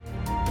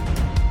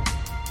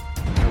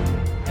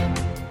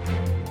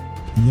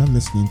You're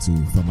listening to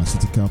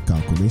Pharmaceutical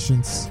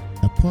Calculations,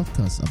 a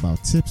podcast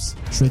about tips,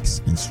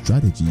 tricks, and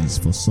strategies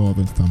for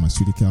solving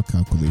pharmaceutical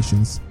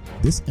calculations.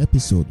 This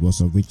episode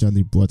was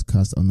originally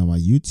broadcast on our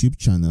YouTube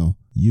channel,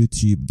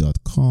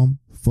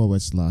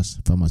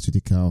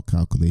 youtube.com/pharmaceutical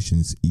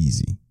calculations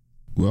easy.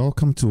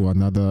 Welcome to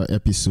another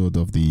episode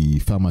of the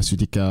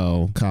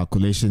Pharmaceutical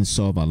Calculation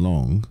Solve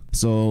Along.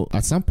 So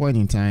at some point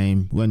in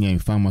time, when you're in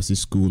pharmacy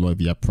school or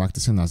if you're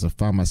practicing as a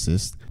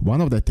pharmacist,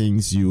 one of the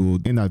things you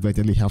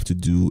inadvertently have to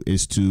do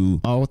is to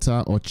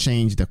alter or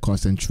change the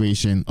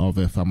concentration of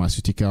a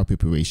pharmaceutical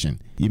preparation.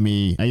 You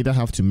may either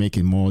have to make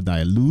it more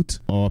dilute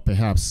or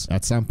perhaps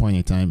at some point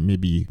in time,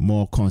 maybe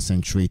more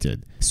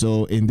concentrated.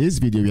 So in this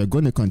video, we are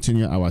going to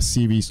continue our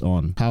series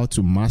on how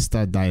to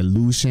master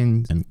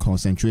dilution and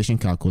concentration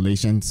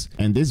calculations.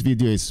 And this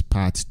video is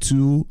part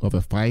 2 of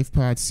a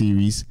 5-part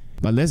series.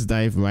 But let's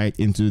dive right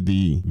into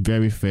the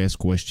very first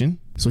question.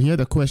 So here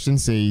the question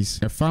says,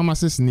 a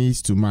pharmacist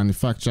needs to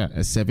manufacture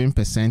a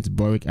 7%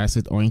 boric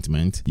acid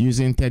ointment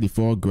using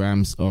 34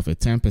 grams of a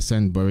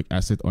 10% boric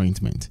acid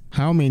ointment.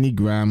 How many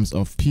grams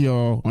of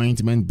pure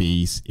ointment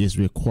base is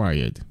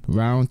required?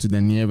 Round to the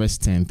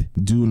nearest tenth,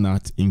 do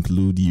not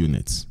include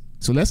units.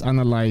 So let's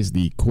analyze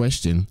the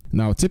question.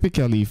 Now,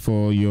 typically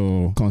for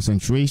your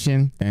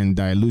concentration and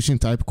dilution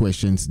type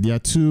questions, there are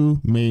two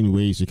main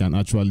ways you can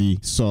actually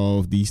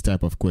solve these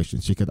type of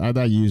questions. You could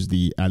either use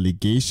the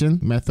alligation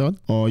method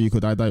or you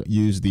could either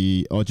use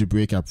the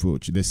algebraic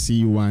approach, the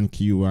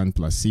C1Q1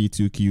 plus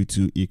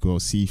C2Q2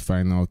 equals C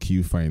final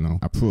Q final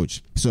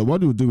approach. So what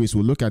we'll do is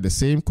we'll look at the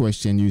same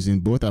question using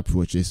both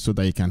approaches so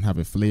that you can have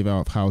a flavor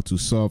of how to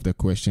solve the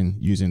question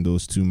using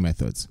those two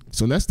methods.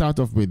 So let's start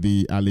off with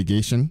the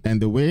alligation.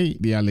 And the way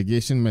the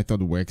alligation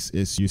method works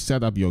is you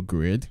set up your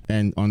grid,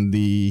 and on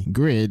the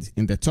grid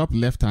in the top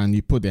left hand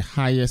you put the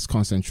highest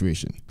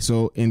concentration.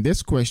 So in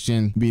this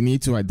question we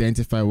need to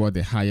identify what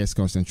the highest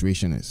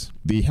concentration is.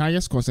 The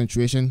highest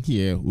concentration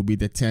here will be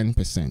the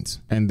 10%,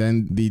 and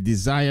then the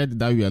desired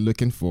that we are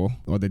looking for,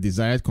 or the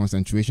desired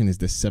concentration, is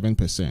the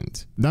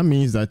 7%. That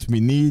means that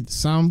we need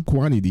some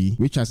quantity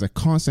which has a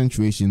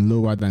concentration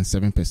lower than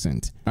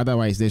 7%.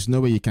 Otherwise there's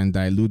no way you can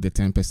dilute the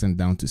 10%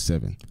 down to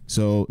 7.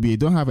 So we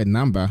don't have a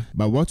number,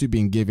 but what you've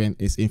been given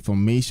is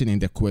information in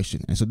the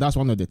question. And so that's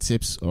one of the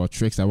tips or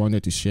tricks I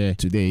wanted to share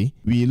today.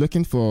 We're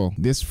looking for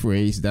this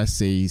phrase that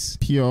says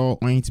pure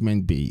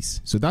ointment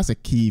base. So that's a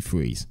key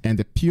phrase. And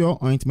the pure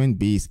ointment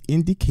base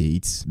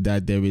indicates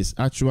that there is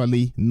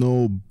actually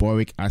no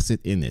boric acid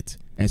in it.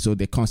 And so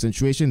the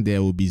concentration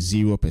there will be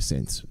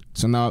 0%.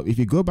 So now if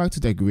you go back to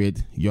the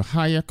grid, your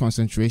higher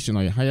concentration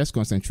or your highest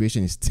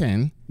concentration is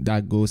 10.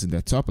 That goes in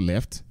the top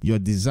left. Your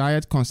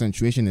desired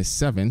concentration is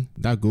 7.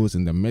 That goes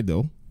in the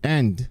middle.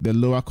 And the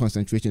lower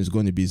concentration is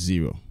going to be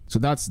 0. So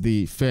that's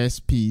the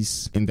first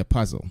piece in the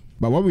puzzle.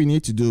 But what we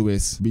need to do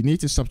is we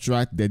need to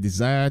subtract the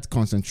desired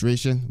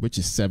concentration, which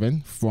is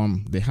 7,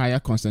 from the higher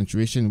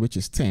concentration, which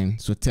is 10.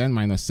 So 10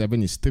 minus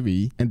 7 is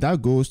 3, and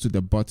that goes to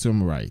the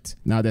bottom right.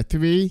 Now the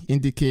 3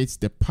 indicates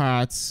the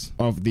parts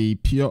of the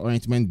pure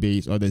ointment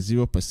base, or the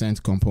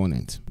 0%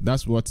 component.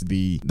 That's what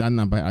that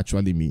number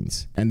actually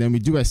means. And then we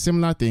do a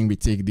similar thing. We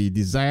take the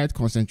desired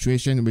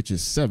concentration, which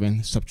is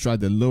 7,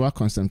 subtract the lower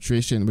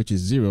concentration, which is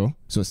 0.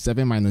 So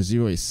 7 minus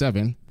 0 is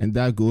 7, and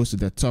that goes to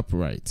the top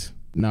right.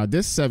 Now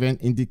this 7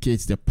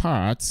 indicates the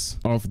parts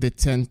of the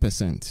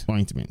 10%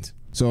 ointment.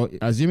 So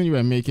assuming you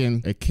were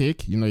making a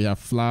cake, you have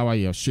flour,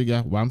 you have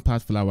sugar, 1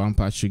 part flour, 1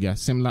 part sugar.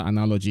 Similar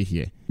analogy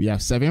here. We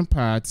have 7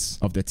 parts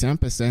of the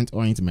 10%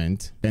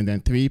 ointment and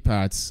then 3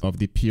 parts of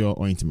the pure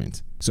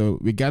ointment. So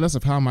regardless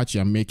of how much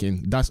you're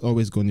making, that's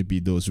always going to be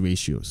those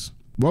ratios.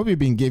 What we've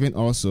been given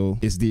also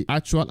is the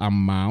actual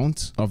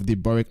amount of the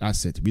boric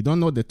acid. We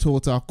don't know the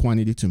total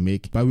quantity to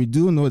make, but we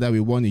do know that we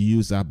want to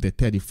use up the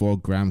 34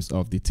 grams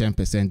of the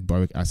 10%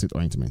 boric acid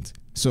ointment.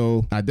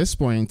 So at this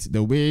point,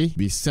 the way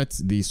we set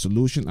the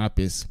solution up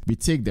is we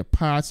take the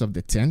parts of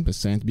the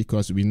 10%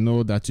 because we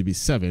know that to be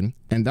 7,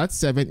 and that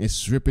 7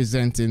 is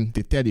representing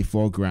the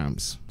 34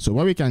 grams. So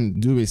what we can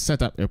do is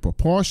set up a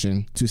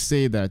proportion to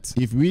say that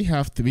if we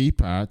have 3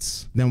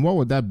 parts, then what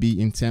would that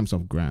be in terms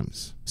of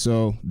grams?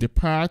 So the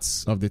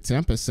parts of the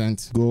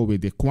 10% go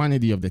with the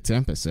quantity of the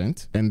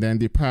 10%, and then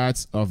the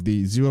parts of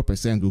the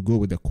 0% will go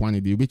with the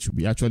quantity which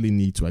we actually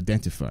need to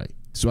identify.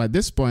 So at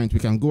this point, we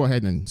can go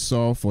ahead and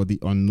solve for the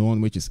unknown,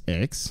 which is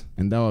x,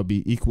 and that will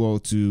be equal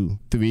to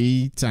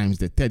 3 times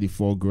the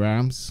 34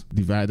 grams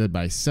divided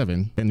by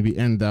 7, and we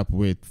end up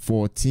with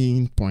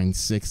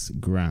 14.6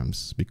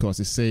 grams because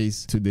it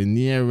says to the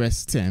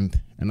nearest tenth,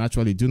 and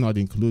actually do not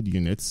include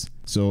units.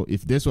 So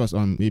if this was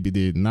on maybe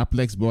the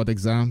NAPLEX board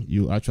exam,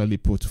 you actually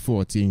put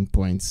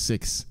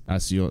 14.6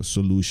 as your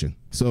solution.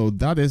 So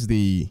that is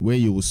the way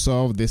you will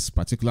solve this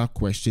particular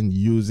question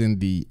using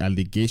the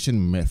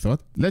alligation method.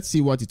 Let's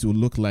see what it will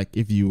look like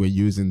if you were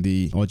using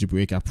the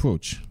algebraic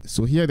approach.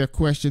 So here the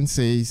question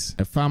says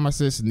a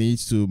pharmacist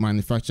needs to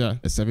manufacture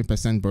a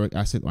 7% boric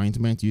acid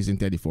ointment using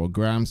 34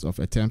 grams of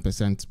a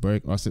 10%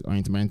 boric acid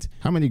ointment.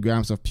 How many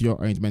grams of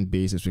pure ointment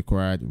base is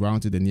required?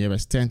 Round to the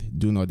nearest tenth.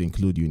 Do not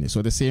include units.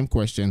 So the same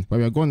question, but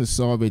we're going to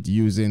solve it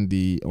using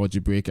the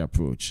algebraic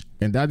approach.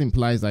 And that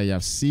implies that you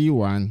have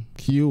C1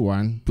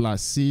 Q1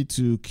 plus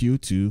C2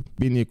 Q2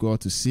 being equal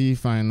to C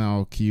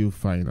final Q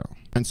final.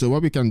 And so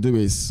what we can do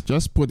is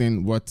just put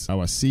in what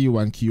our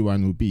C1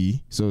 Q1 will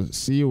be. So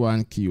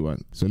C1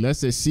 Q1. So let's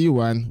say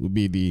C1 will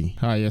be the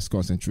highest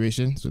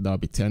concentration. So that'll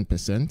be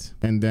 10%.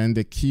 And then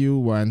the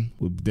Q1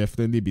 will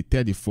definitely be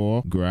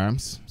 34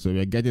 grams. So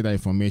we're getting that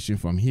information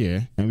from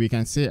here. And we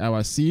can say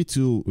our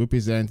C2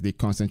 represents the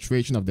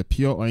concentration of the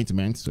pure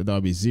ointment. So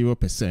that'll be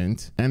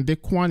 0%. And the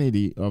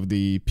quantity of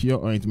the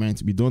pure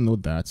ointment, we don't know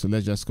that. So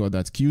let's just call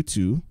that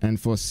Q2.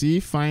 And for C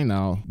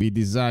final, we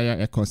desire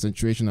a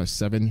concentration of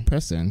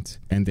 7%.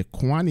 And the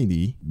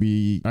quantity,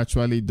 we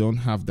actually don't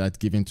have that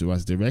given to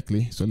us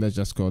directly. So let's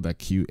just call that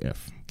QF,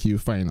 Q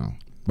final.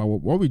 But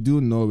what we do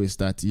know is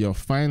that your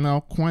final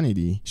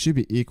quantity should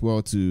be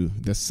equal to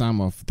the sum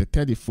of the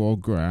 34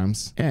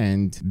 grams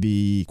and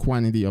the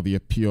quantity of your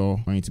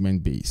pure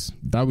ointment base.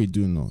 That we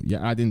do know.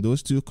 You're adding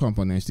those two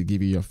components to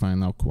give you your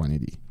final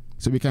quantity.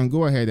 So we can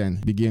go ahead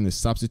and begin to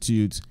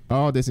substitute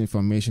all this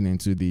information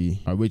into the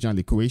original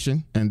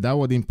equation. And that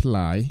would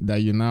imply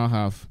that you now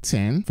have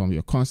 10 from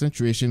your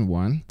concentration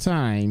 1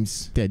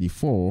 times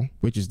 34,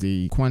 which is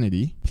the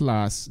quantity,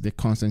 plus the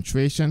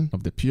concentration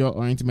of the pure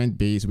ointment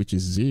base, which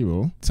is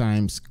 0,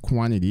 times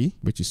quantity,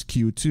 which is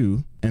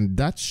Q2. And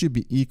that should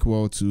be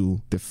equal to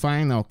the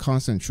final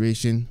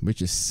concentration,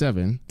 which is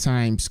 7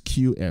 times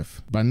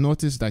QF. But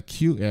notice that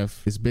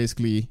QF is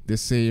basically the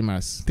same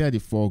as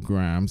 34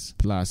 grams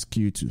plus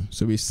Q2.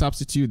 So we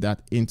substitute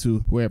that into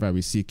wherever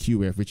we see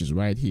QF, which is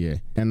right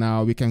here. And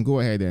now we can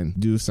go ahead and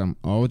do some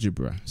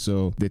algebra.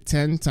 So the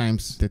 10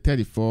 times the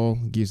 34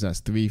 gives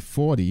us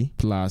 340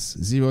 plus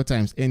 0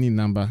 times any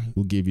number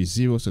will give you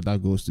 0. So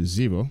that goes to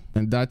 0.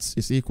 And that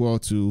is equal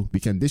to, we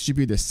can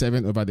distribute the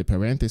 7 over the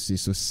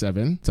parentheses. So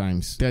 7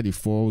 times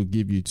 34 will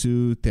give you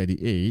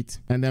 238,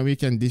 and then we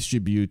can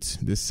distribute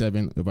the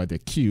 7 over the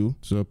Q,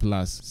 so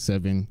plus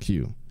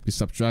 7Q. We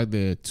subtract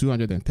the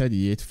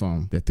 238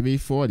 from the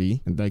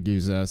 340, and that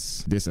gives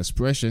us this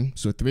expression.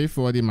 So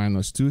 340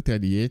 minus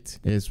 238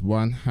 is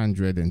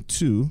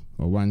 102,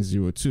 or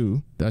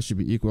 102. That should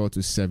be equal to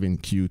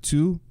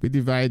 7Q2. We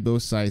divide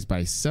both sides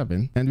by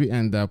 7, and we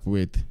end up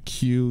with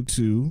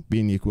Q2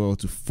 being equal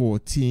to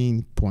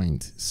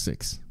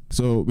 14.6.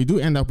 So we do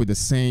end up with the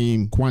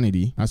same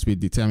quantity as we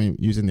determine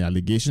using the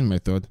alligation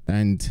method.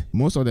 And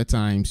most of the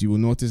times you will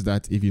notice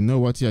that if you know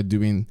what you're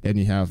doing and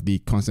you have the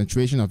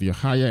concentration of your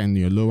higher and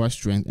your lower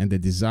strength and the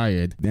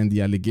desired, then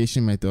the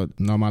alligation method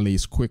normally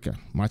is quicker,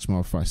 much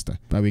more faster.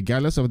 But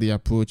regardless of the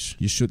approach,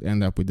 you should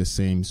end up with the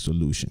same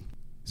solution.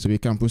 So we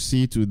can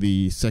proceed to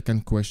the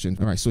second question.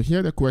 All right, so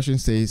here the question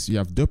says you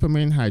have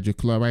dopamine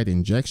hydrochloride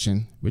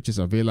injection, which is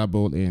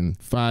available in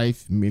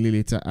 5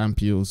 milliliter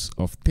ampoules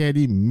of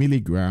 30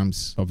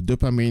 milligrams of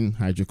dopamine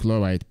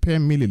hydrochloride per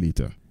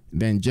milliliter.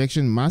 The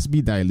injection must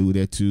be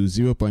diluted to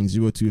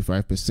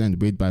 0.025%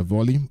 weight by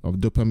volume of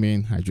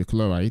dopamine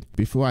hydrochloride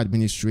before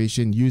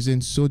administration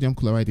using sodium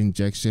chloride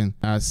injection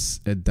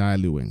as a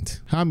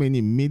diluent. How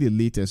many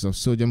milliliters of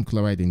sodium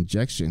chloride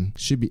injection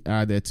should be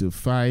added to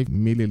 5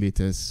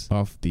 milliliters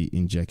of the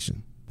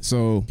injection?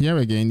 So here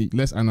again,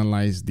 let's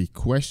analyze the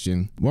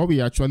question. What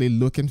we're actually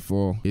looking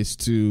for is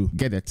to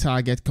get a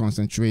target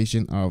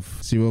concentration of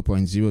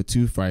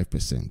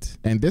 0.025%.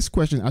 And this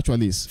question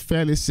actually is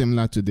fairly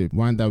similar to the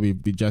one that we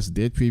just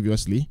did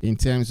previously, in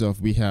terms of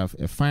we have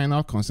a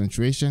final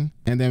concentration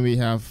and then we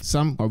have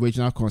some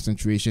original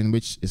concentration,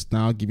 which is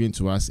now given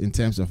to us in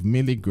terms of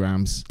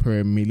milligrams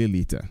per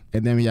milliliter.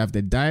 And then we have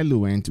the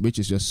diluent, which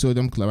is your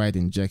sodium chloride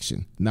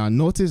injection. Now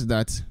notice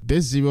that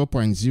this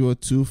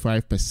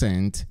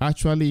 0.025%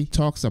 actually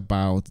talks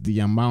about the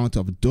amount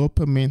of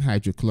dopamine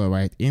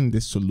hydrochloride in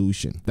this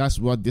solution. That's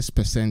what this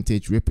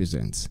percentage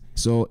represents.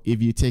 So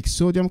if you take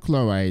sodium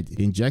chloride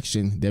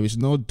injection, there is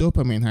no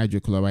dopamine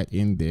hydrochloride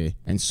in there,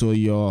 and so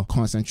your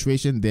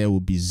concentration there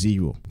will be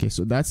 0. Okay,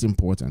 so that's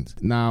important.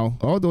 Now,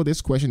 although this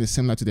question is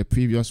similar to the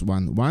previous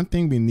one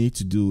thing we need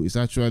to do is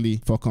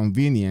actually, for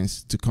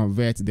convenience, to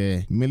convert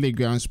the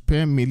milligrams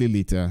per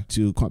milliliter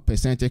to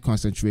percentage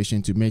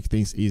concentration to make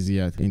things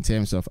easier in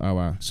terms of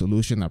our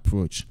solution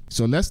approach.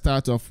 So let's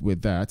start off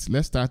with that.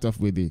 Let's start off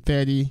with the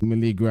 30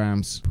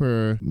 milligrams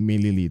per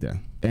milliliter.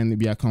 And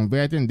we are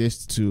converting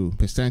this to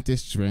percentage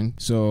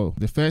strength. So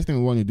the first thing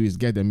we want to do is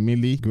get the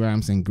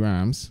milligrams and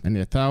grams, and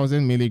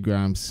 1,000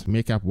 milligrams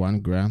make up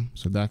 1 gram.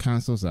 So that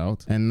cancels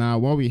out. And now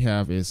what we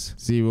have is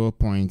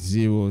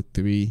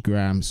 0.03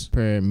 grams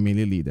per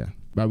milliliter.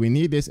 But we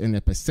need this in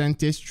a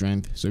percentage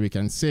strength, so we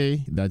can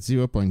say that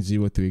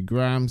 0.03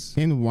 grams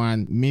in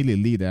 1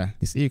 milliliter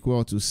is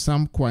equal to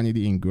some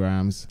quantity in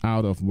grams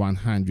out of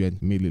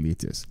 100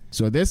 milliliters.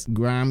 So this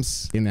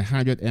grams in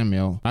 100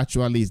 ml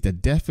actually is the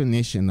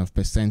definition of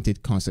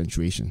percentage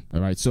concentration.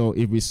 All right, so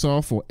if we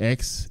solve for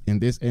X in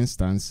this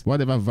instance,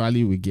 whatever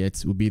value we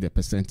get will be the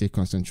percentage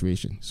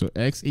concentration. So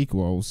X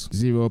equals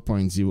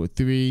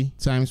 0.03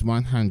 times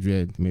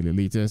 100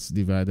 milliliters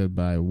divided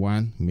by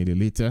 1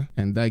 milliliter,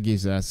 and that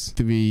gives us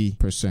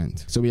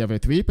 3%. So we have a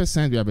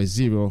 3%, we have a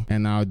 0,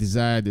 and our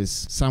desired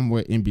is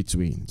somewhere in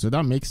between. So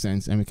that makes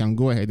sense, and we can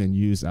go ahead and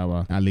use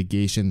our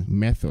alligation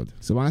method.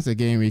 So once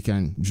again, we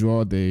can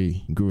draw the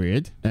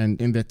grid,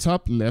 and in the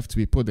top left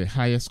we put the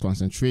highest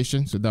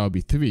concentration, so that will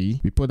be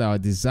 3. We put our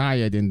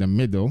desired in the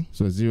middle,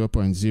 so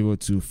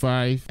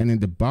 0.025, and in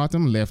the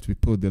bottom left we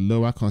put the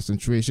lower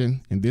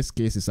concentration. In this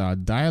case, it's our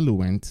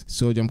diluent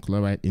sodium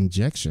chloride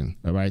injection.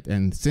 All right,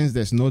 and since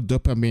there's no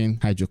dopamine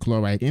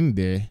hydrochloride in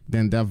there,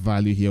 then that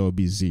value here will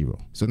be 0.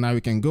 So now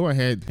we can go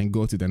ahead and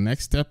go to the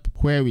next step,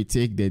 where we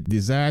take the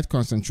desired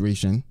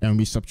concentration and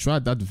we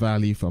subtract that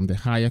value from the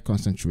higher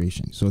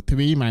concentration. So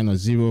 3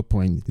 minus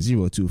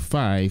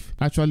 0.025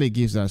 actually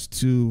gives us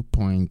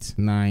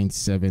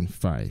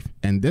 2.975,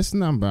 and this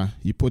number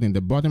you put in the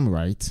bottom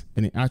right,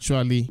 and it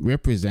actually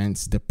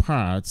represents the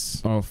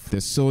parts of the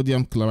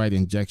sodium chloride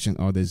injection,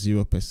 or the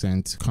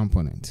 0%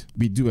 component.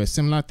 We do a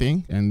similar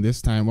thing, and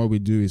this time what we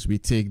do is we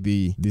take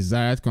the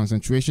desired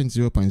concentration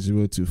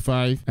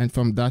 0.025, and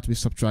from that we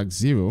subtract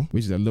 0,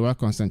 which is the lower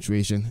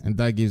concentration, and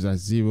that gives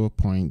us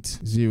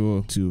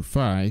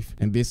 0.025,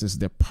 and this is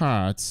the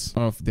parts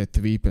of the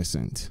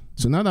 3%.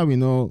 So now that we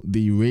know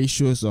the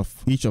ratios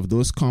of each of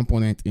those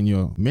components in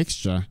your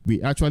mixture,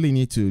 we actually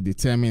need to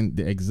determine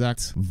the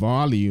exact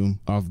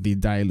volume of the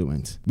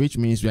diluent, which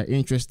means we are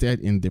interested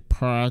in the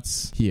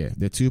parts here,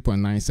 the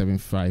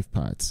 2.975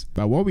 parts.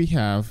 But what we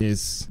have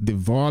is the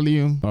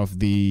volume of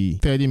the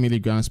 30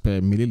 milligrams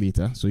per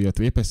milliliter, so your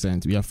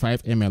 3%, we have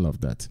 5 ml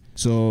of that.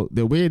 So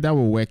the way that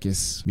will work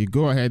is we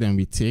go ahead and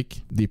we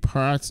take the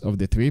parts of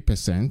the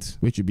 3%,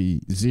 which would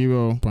be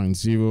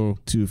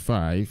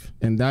 0.025,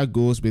 and that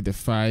goes with the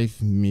 5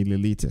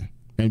 milliliter.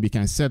 And we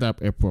can set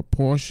up a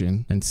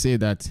proportion and say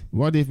that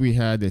what if we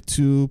had a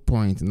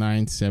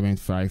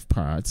 2.975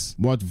 parts,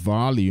 what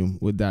volume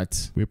would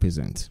that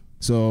represent?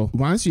 So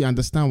once you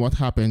understand what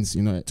happens,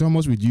 it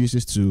almost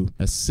reduces to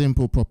a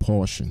simple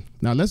proportion.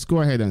 Now let's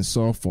go ahead and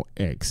solve for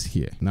X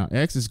here. Now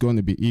X is going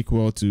to be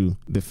equal to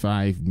the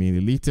 5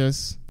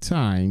 milliliters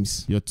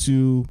times your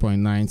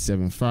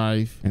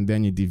 2.975, and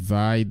then you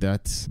divide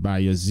that by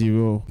your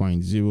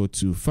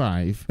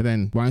 0.025, and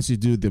then once you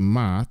do the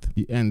math,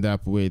 you end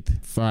up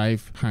with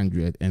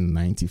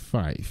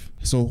 595.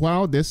 So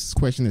while this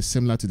question is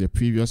similar to the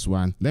previous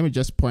one, let me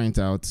just point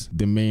out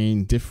the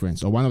main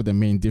difference, or one of the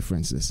main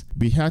differences.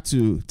 We had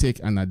to take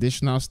an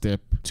additional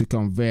step to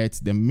convert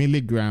the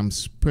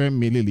milligrams per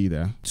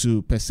milliliter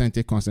to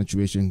percentage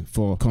concentration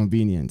for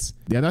convenience.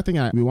 The other thing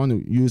we want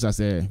to use as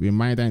a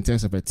reminder in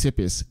terms of a tip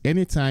is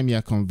anytime you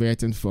are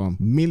converting from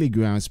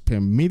milligrams per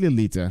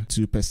milliliter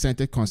to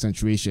percentage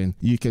concentration,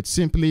 you could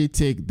simply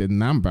take the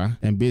number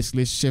and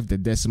basically shift the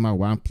decimal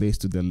one place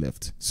to the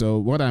left. So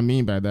what I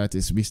mean by that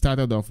is we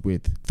started off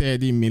with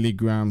 30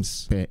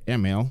 milligrams per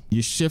ml.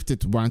 You shift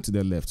it one to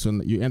the left, so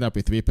you end up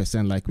with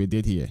 3% like we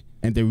did here.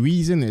 And the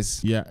reason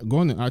is you're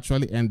going to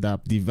actually end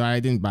up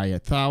dividing by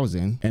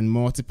 1,000 and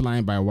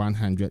multiplying by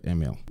 100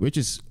 ml, which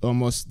is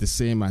almost the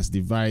same as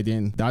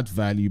dividing that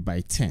value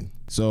by 10.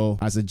 So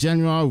as a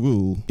general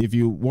rule, if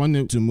you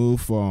want to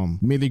move from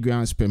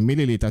milligrams per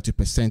milliliter to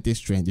percentage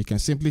strength, you can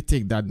simply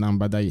take that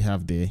number that you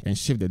have there and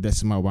shift the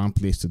decimal one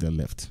place to the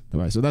left. All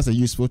right, so that's a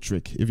useful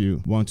trick if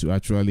you want to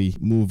actually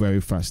move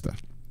very faster.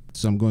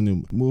 So I'm going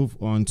to move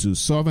on to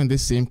solving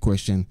this same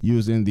question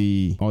using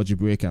the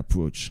algebraic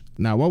approach.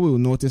 Now what we will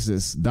notice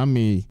is that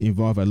may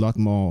involve a lot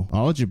more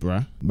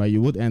algebra, but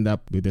you would end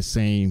up with the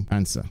same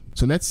answer.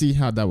 So let's see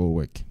how that will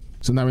work.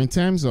 So now in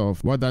terms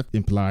of what that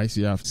implies,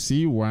 you have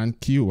C1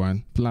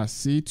 Q1 plus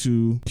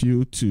C2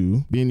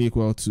 Q2 being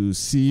equal to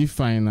C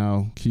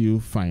final Q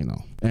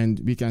final. And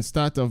we can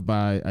start off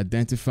by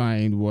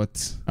identifying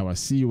what our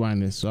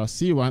C1 is. So our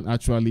C1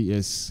 actually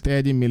is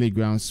 30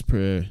 milligrams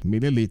per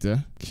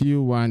milliliter.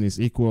 Q1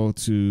 is equal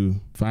to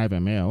 5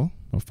 ml.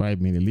 Or 5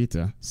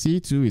 milliliter.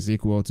 C2 is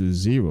equal to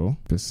 0%.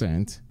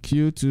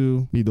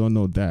 Q2, we don't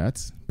know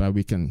that, but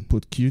we can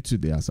put Q2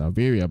 there as our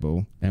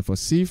variable. And for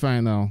C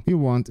final, we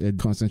want a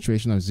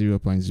concentration of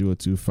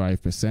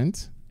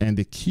 0.025%. And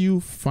the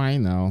Q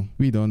final,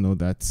 we don't know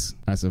that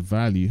as a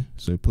value,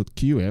 so we put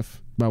QF.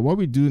 But what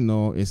we do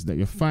know is that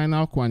your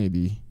final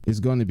quantity is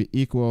going to be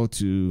equal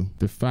to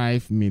the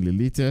 5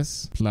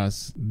 milliliters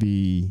plus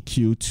the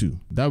Q2.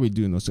 That we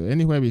do know. So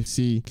anywhere we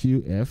see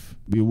QF,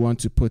 we want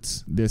to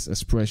put this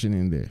expression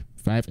in there,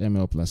 5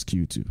 ml plus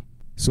Q2.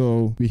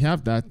 So we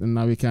have that, and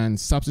now we can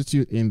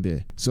substitute in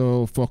there.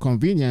 So for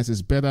convenience,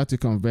 it's better to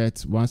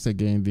convert once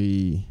again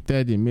the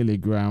 30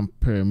 milligram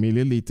per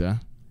milliliter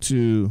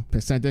to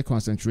percentage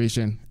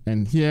concentration.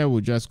 And here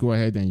we'll just go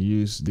ahead and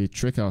use the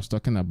trick I was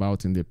talking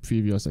about in the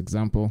previous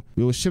example.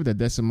 We will shift the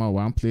decimal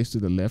one place to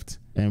the left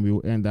and we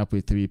will end up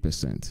with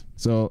 3%.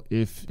 So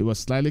if it was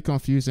slightly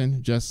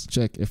confusing, just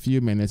check a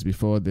few minutes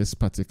before this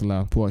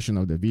particular portion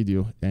of the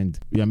video and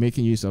we are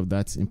making use of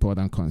that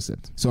important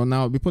concept. So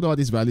now we put all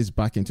these values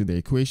back into the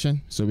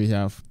equation. So we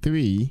have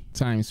 3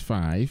 times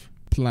 5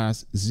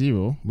 plus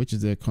 0, which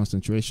is the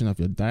concentration of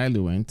your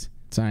diluent,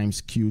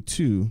 times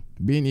Q2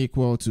 being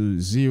equal to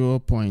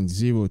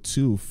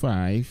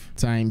 0.025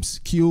 times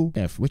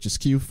QF, which is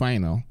Q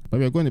final. But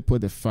we're going to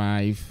put the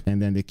 5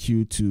 and then the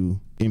Q2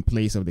 in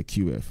place of the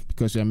QF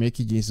because we are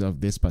making use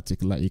of this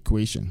particular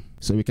equation.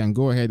 So we can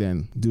go ahead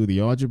and do the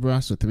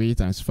algebra. So 3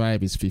 times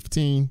 5 is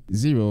 15.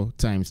 0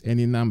 times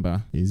any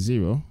number is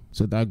 0.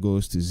 So that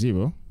goes to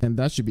 0. And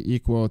that should be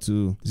equal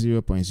to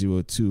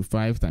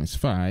 0.025 times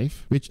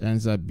 5, which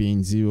ends up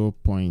being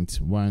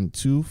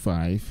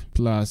 0.125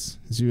 plus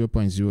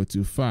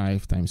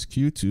 0.025 times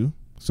Q2.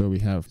 So we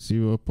have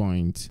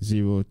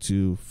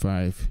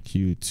 0.025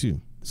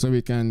 Q2. So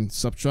we can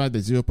subtract the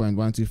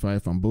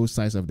 0.125 from both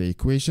sides of the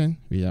equation.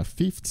 We have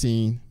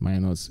 15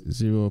 minus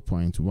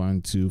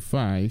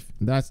 0.125.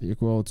 That's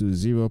equal to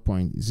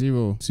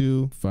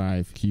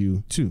 0.025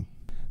 Q2.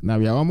 Now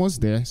we are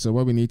almost there. So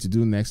what we need to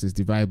do next is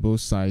divide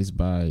both sides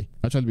by,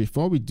 actually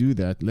before we do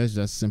that, let's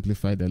just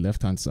simplify the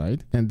left hand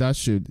side. And that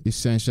should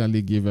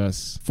essentially give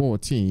us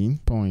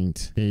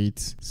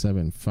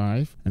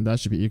 14.875. And that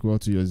should be equal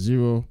to your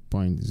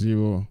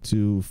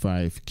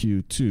 0.025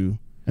 Q2.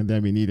 And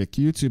then we need a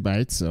Q2 by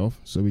itself.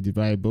 So we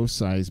divide both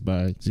sides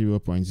by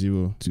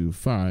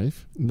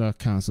 0.025. That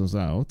cancels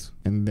out.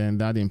 And then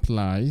that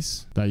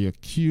implies that your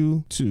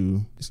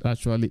Q2 is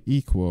actually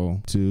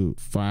equal to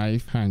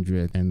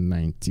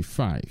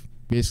 595.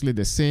 Basically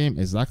the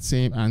exact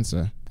same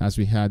answer as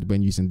we had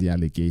when using the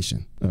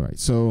allegation. All right,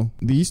 so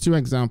these two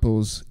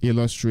examples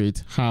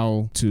illustrate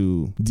how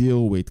to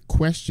deal with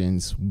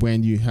questions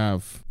when you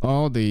have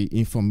all the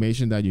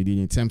information that you need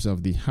in terms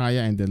of the higher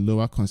and the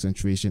lower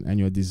concentration and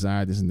your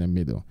desired is in the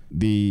middle.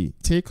 The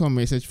take-home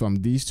message from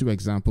these two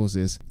examples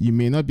is you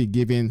may not be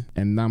given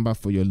a number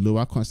for your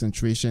lower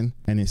concentration,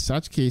 and in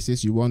such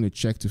cases you want to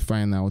check to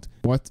find out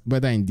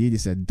whether indeed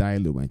it's a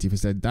diluent. If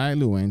it's a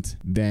diluent,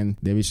 then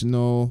there is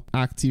no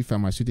active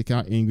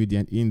pharmaceutical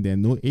ingredient in there,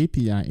 no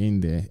API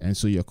in there, and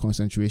so your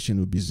concentration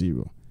will be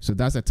 0. So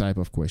that's a type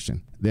of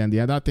question. Then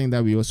the other thing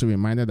that we also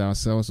reminded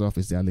ourselves of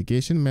is the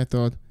allegation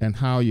method and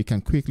how you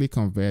can quickly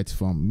convert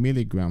from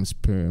milligrams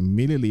per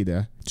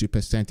milliliter to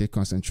percentage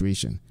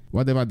concentration.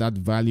 Whatever that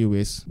value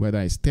is, whether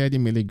it's 30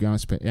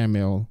 milligrams per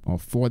ml or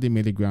 40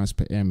 milligrams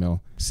per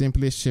ml,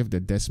 simply shift the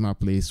decimal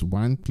place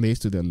one place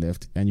to the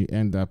left and you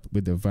end up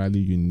with the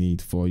value you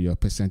need for your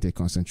percentage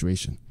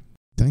concentration.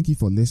 Thank you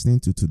for listening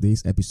to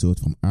today's episode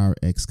from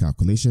RX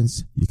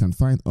Calculations. You can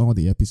find all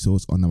the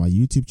episodes on our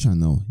YouTube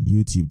channel,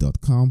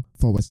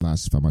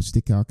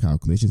 youtube.com/pharmaceutical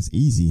calculations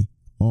easy,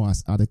 or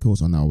as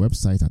articles on our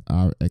website at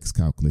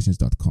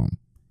rxcalculations.com.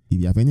 If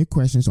you have any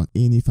questions on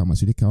any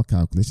pharmaceutical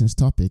calculations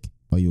topic,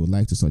 or you would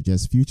like to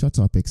suggest future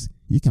topics,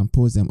 you can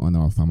post them on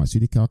our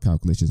Pharmaceutical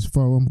Calculations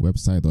Forum,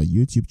 website, or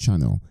YouTube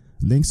channel.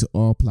 Links to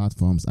all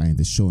platforms are in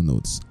the show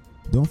notes.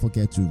 Don't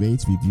forget to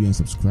rate, review, and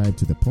subscribe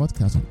to the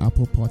podcast on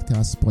Apple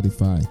Podcasts,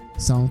 Spotify,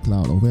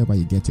 SoundCloud, or wherever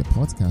you get your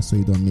podcasts so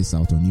you don't miss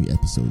out on new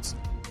episodes.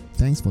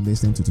 Thanks for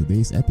listening to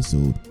today's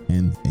episode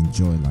and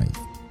enjoy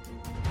life.